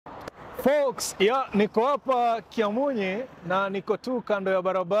Folks, niko hapa Kiamunyi na niko tu kando ya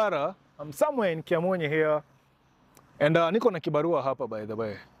barabara. I'm somewhere in Kiamunyi here. And niko na kibarua hapa, by the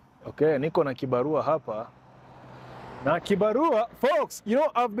way. Okay, niko na kibarua hapa. Na kibarua, folks, you know,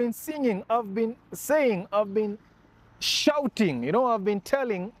 I've been singing, I've been saying, I've been shouting, you know, I've been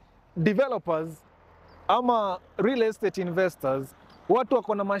telling developers ama real estate investors, watu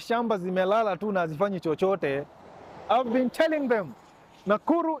wako na mashamba zimelala tu na hazifanyi chochote. I've been telling them,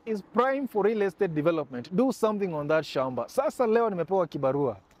 Nakuru is prime for real estate development. Do something on that shamba. Sasa leo nimepewa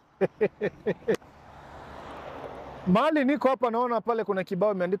kibarua. Mahali niko hapa naona pale kuna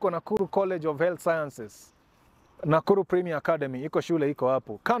kibao imeandikwa Nakuru College of Health Sciences. Nakuru Premier Academy. Iko shule iko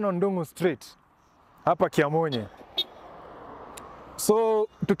hapo. Kanondungu Street. Hapa Kiamunyi. So,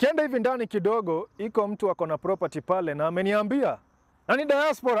 tukienda hivi ndani kidogo, iko mtu ako na property pale na ameniambia, nani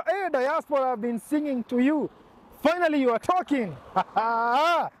diaspora? Hey, diaspora, I've been singing to you. Finally, you are talking.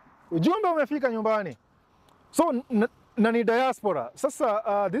 Ujumbe umefika nyumbani. So, nani diaspora.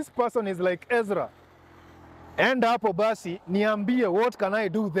 Sasa, this person is like Ezra. Enda hapo basi, niambie, what can I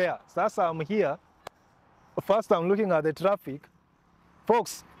do there? Sasa, I'm here. First, I'm looking at the traffic.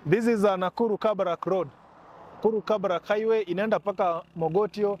 Folks, this is Nakuru Kabarak Road. Nakuru Kabarak Highway, inaenda mpaka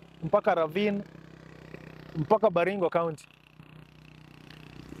Mogotio, mpaka Ravine, mpaka Baringo County.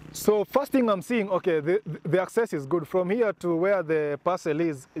 So first thing I'm seeing, okay, the access is good. From here to where the parcel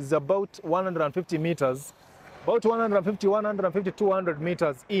is about 150 meters. About 150, 200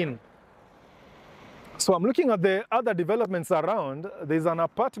 meters in. So I'm looking at the other developments around. There's an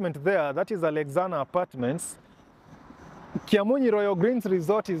apartment there, that is Alexana Apartments. Kiamunyi Royal Greens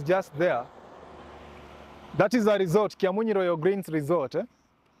Resort is just there. That is a resort, Kiamunyi Royal Greens Resort.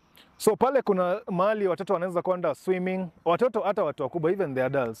 So pale kuna mahali watoto wanaweza kwenda swimming. Watoto hata watu wakubwa, even the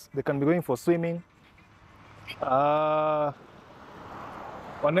adults, they can be going for swimming.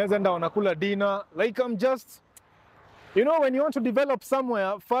 Wanaweza enda wanakula dinner. Like I'm just, you know, when you want to develop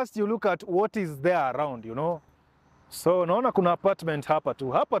somewhere, first you look at what is there around, you know. So naona kuna apartment hapa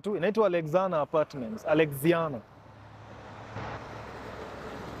tu. Hapa tu inaitwa Alexana Apartments. Alexiana.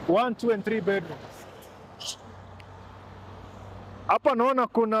 1, 2 and 3 bedrooms. Hapa naona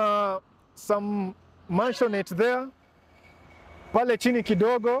kuna some mansionette there. Pale chini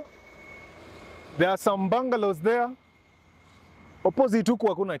kidogo, there are some bungalows there. Opposite huku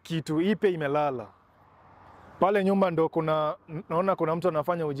hakuna kitu, ipe imelala. Pale nyumba ndo kuna, naona kuna mtu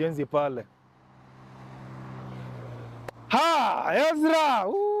anafanya ujenzi pale. Ezra!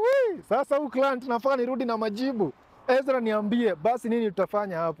 Uwi! Sasa huyu client nafaa nirudi na majibu. Ezra niambie, basi nini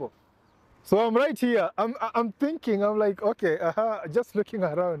tutafanya hapo? So I'm right here, I'm thinking, I'm like, okay, just looking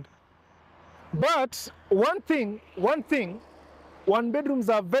around. But one bedrooms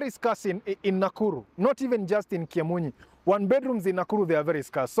are very scarce in Nakuru, not even just in Kiamunyi. One bedrooms in Nakuru, they are very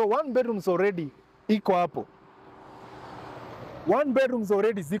scarce. So one bedrooms already iko hapo. One bedrooms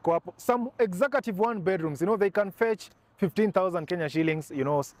already ziko hapo. Some executive one bedrooms, you know, they can fetch 15,000 Kenya shillings, you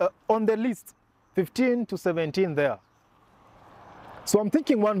know, on the list, 15 to 17 there. So I'm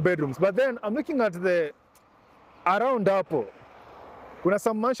thinking one bedrooms, but then I'm looking at the around hapo. Kuna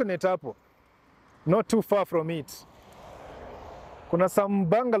some mansionette hapo, not too far from it. Kuna some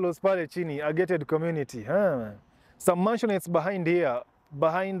bungalows pale chini, a gated community. Some mansionettes behind here,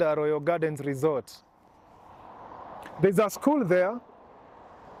 behind Royal Gardens Resort. There's a school there.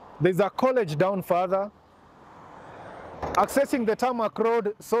 There's a college down further. Accessing the tarmac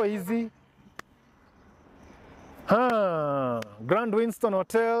road, so easy. Grand Winston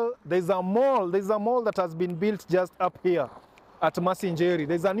Hotel. There's a mall that has been built just up here at Masinjeri.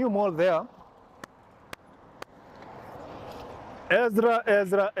 There's a new mall there.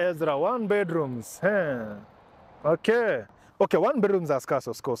 Ezra, one bedrooms. Okay, one bedrooms are scarce,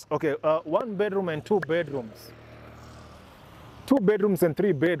 of course. Okay, 1 bedroom and 2 bedrooms. 2 bedrooms and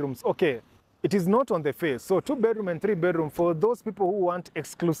 3 bedrooms. Okay, it is not on the face. So 2 bedroom and 3 bedroom for those people who want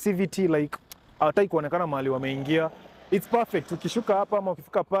exclusivity, like hawataki kuonekana mahali wameingia. It's perfect. Ukishuka hapa ama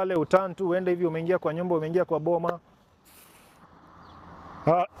ukifika pale uturn tu uende hivi, umeingia kwa nyumba, umeingia kwa boma.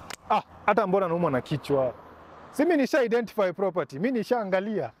 Hata mbona naumwa na kichwa. Si mimi nisha identify property. Mimi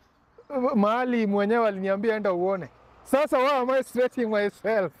nishaangalia mahali mwenyewe aliniambia enda uone. Sasa why am I stressing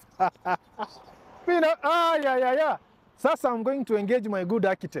myself? Sasa I'm going to engage my good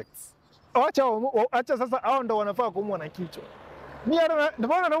architects. Acha sasa hao ndo wanafaa kuumwa na kichwa.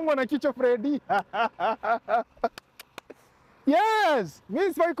 Mbona naumwa na kichwa Freddy? Yes,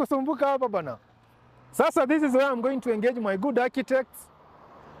 mimi sifai kusumbuka hapa bana. Sasa this is where I'm going to engage my good architects,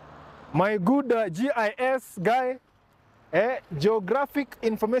 my good GIS guy, Geographic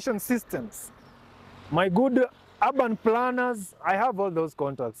Information Systems, my good urban planners. I have all those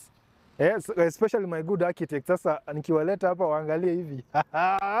contacts. Yes, especially my good architect. Sasa nikiwaleta hapa waangalie hivi.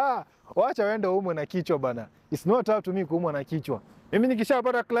 Wacha waende umwe na kichwa bana. It's not up to me kuumwa na kichwa. Mimi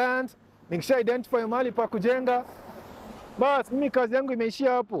nikishapata client, nikisha identify mahali pa kujenga, bas mimi kazi yangu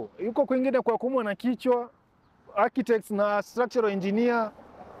imeishia hapo. Yuko kwingine kwa kuumwa na kichwa, architects na structural engineer,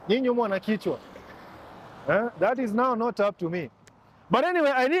 nyinyi umwa na kichwa. That is now not up to me. But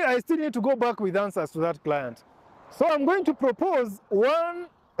anyway, I still need to go back with answers to that client. So I'm going to propose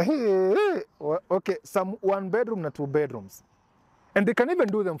some 1 bedroom and 2 bedrooms. And they can even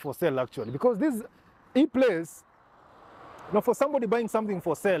do them for sale actually, because this place, you know, for somebody buying something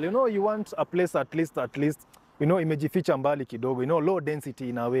for sale, you know, you want a place at least, you know, imejificha mbali kidogo, you know, low density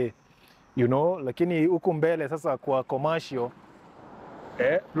in a way, you know, lakini huku mbele sasa kwa commercial,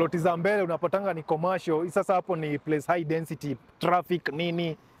 ploti za mbele unapotanga ni commercial, sasa hapo ni place high density, traffic,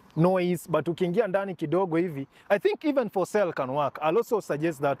 nini, noise, but ukiingia ndani kidogo hivi, I think even for sale can work. I'll also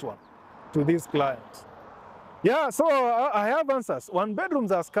suggest that one to these clients. Yeah, so I have answers. 1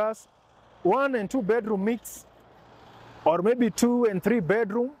 bedrooms are scarce, 1 and 2 bedroom mix, or maybe 2 and 3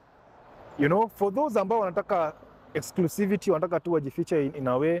 bedroom. You know, for those ambao wanataka exclusivity, wanataka tu wajifiche in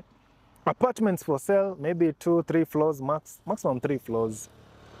a way. Apartments for sale, maybe 2-3 floors maximum 3 floors.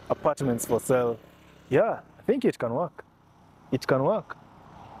 Apartments for sale. Yeah, I think it can work. It can work.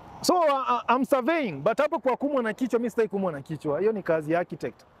 So I'm surveying, but hapo kwa kumwa na kichwa, mimi sitaki kumwa na kichwa. Hiyo ni kazi ya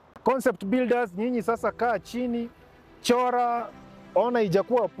architect. Concept builders, nyinyi sasa kaa chini, chora, ona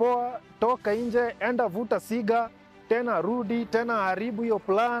ijakuwa poa, toka nje, enda vuta siga, tena rudi, tena haribu hiyo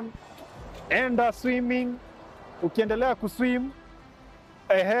plan, enda swimming, ukiendelea kuswim,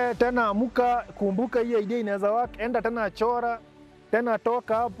 tena amuka, kumbuka hiyo idea inaweza work, enda tena chora, tena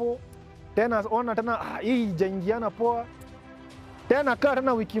toka hapo, tena ona tena hii ijaingiana poa, tena kaa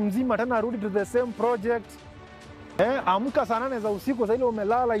tena wiki mzima, tena rudi to the same project. Amuka saa 8 za usiku, sasa ile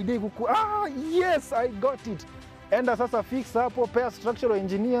umelala idea kuku. Yes, I got it. Enda sasa fix hapo, pea structural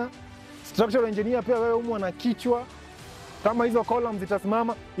engineer. Structural engineer pia wewe umwa na kichwa. Kama hizo columns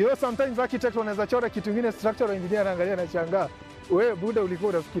zitasimama. You know, sometimes architect wanaweza chora kitu kingine, structural engineer anaangalia na shangaa. Wewe buda ulikuwa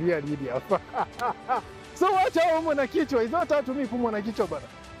unafikiria nini hapa? So wacha umwa na kichwa. It's not up to me kumwa na kichwa bana.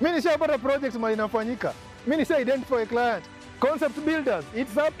 Mimi nishapata project mali inafanyika. Mimi nisha identify a client. Concept builders,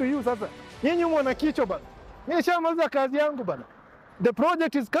 it's up to you sasa. Nyinyi umwa na kichwa bana. Mimi nishamaliza kazi yangu bana. The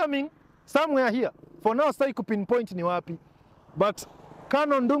project is coming somewhere here. For now sitaki kupinpoint ni wapi. But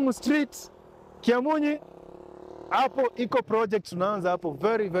Ndungu Street, Kiamunyi, hapo iko project tunaanza hapo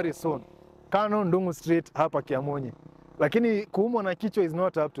very very soon. Ndungu Street hapa Kiamunyi. Lakini kuumwa na kichwa is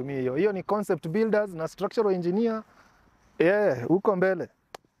not up to me hiyo. Hiyo ni concept builders na structural engineer. Huko mbele.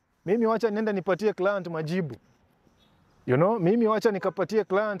 Mimi wacha niende nipatie client majibu. You know, mimi wacha nikapatie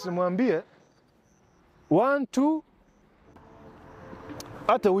client nimwambie 1, 2,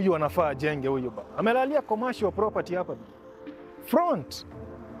 hata huyu anafaa ajenge huyu ba. Amelalia commercial property hapa. Front.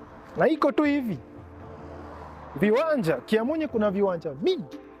 Na iko tu hivi. Viwanja, Kiamunyi kuna viwanja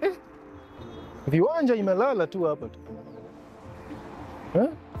mingi. Viwanja imelala tu hapa tu.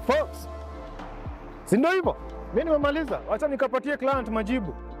 Fox. Si ndio hivyo? Mimi nimemaliza. Wacha nikapatie client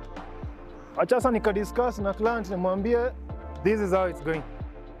majibu. Acha sasa nikadiscuss na client nimwambie this is how it's going.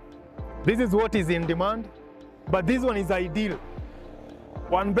 This is what is in demand, but this one is ideal.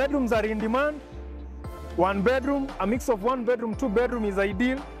 1 bedrooms are in demand. 1 bedroom, a mix of 1 bedroom, 2 bedroom is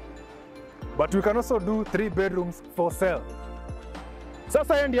ideal. But we can also do 3 bedrooms for sale.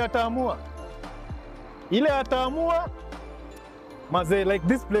 Sasa yeye ndiye ataamua. Ile ataamua, maze, like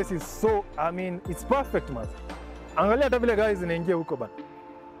this place is so, I mean, it's perfect maze. Angalia hata vile guys inaingia huko bana.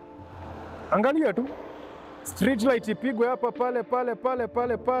 Angalia tu. Street light ipigwe hapa pale.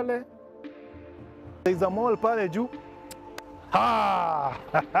 There is a mall pale juu.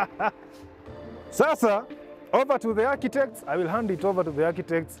 Sasa, over to the architects. I will hand it over to the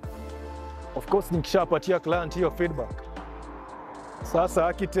architects. Of course, nikishapatia client hiyo feedback. Sasa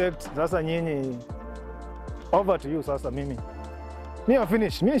architect, sasa nyinyi, over to you sasa mimi. Mimi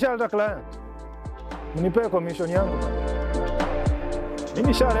finish. Mimi nishaleta client. Mnipe commission yangu. Mimi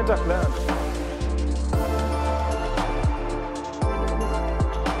nishaleta client.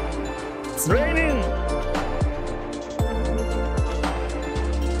 It's raining.